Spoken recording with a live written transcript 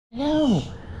Hello.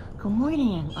 Good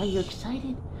morning. Are you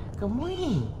excited? Good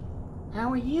morning. How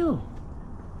are you?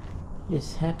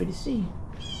 Just happy to see you.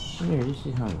 Come here, this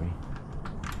is hungry.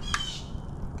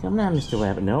 Come on, Mr.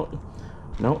 Wabbit. Nope,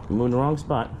 you're moving the wrong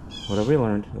spot. What have we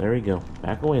learned? There we go.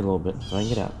 Back away a little bit so I can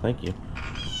get out. Thank you.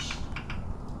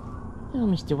 Hello,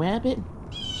 Mr. Wabbit.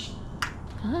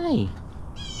 Hi.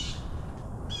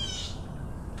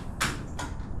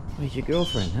 Where's your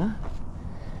girlfriend, huh?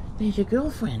 There's your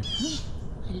girlfriend, huh?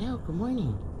 Hello, good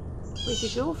morning.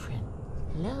 Where's your girlfriend?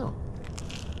 Hello.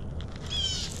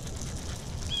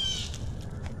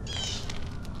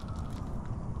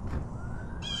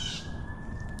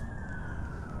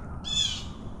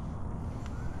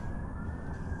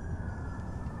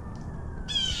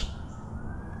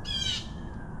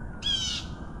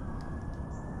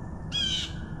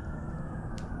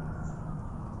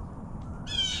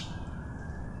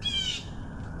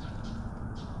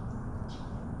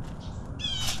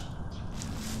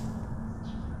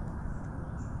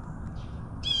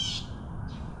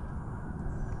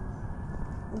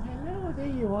 Well, hello, there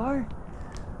you are.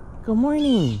 Good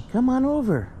morning. Come on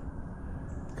over.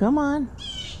 Come on.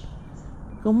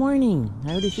 Good morning.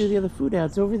 I already threw the other food out.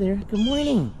 It's over there. Good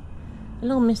morning.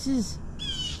 Hello, missus.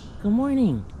 Good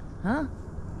morning. Huh?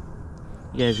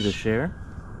 You guys gonna share?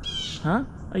 Huh?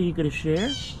 Are you gonna share?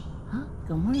 Huh?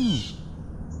 Good morning.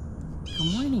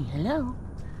 Good morning. Hello.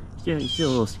 You're still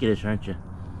a little skittish, aren't you?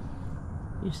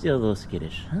 You're still a little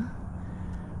skittish, huh?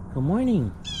 Good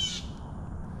morning.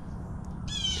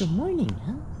 Good morning,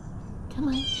 huh? Come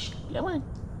on. Come on.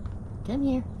 Come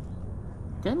here.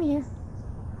 Come here.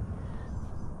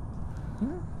 Huh?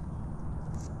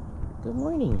 Good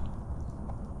morning.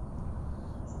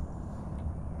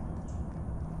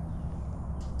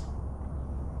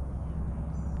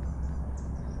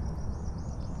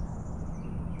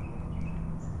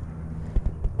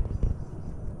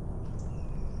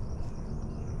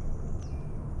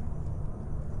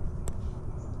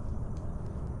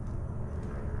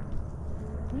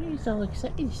 You're so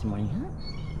excited this morning, huh?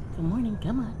 Good morning.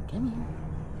 Come on. Come here.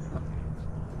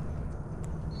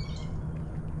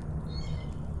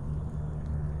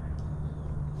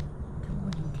 Good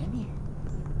morning. Come here.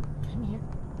 Come here.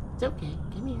 It's okay.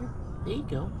 Come here. There you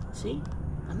go. See?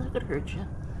 I'm not gonna hurt you.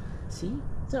 See?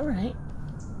 It's alright.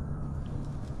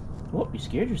 Whoop, you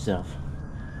scared yourself.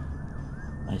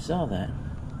 I saw that.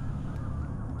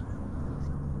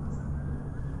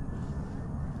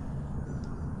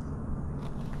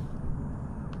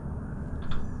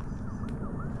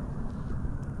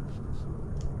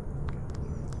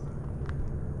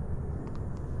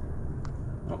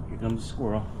 Oh, here comes a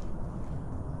squirrel.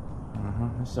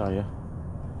 I saw you.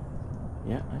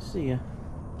 Yeah, I see you.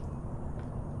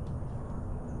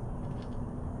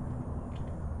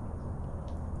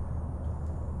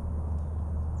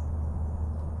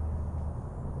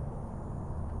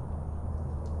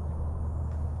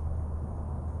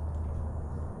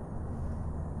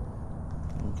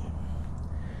 Okay.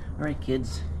 Alright,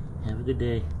 kids. Have a good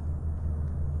day.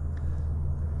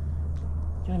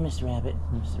 Join Mr. Rabbit.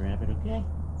 Mr. Rabbit, okay?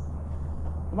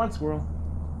 Come on, squirrel.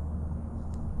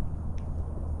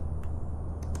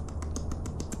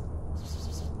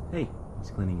 Hey,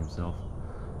 he's cleaning himself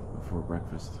before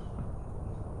breakfast.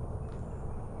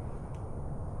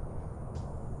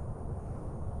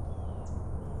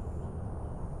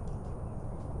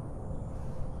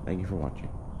 Thank you for watching.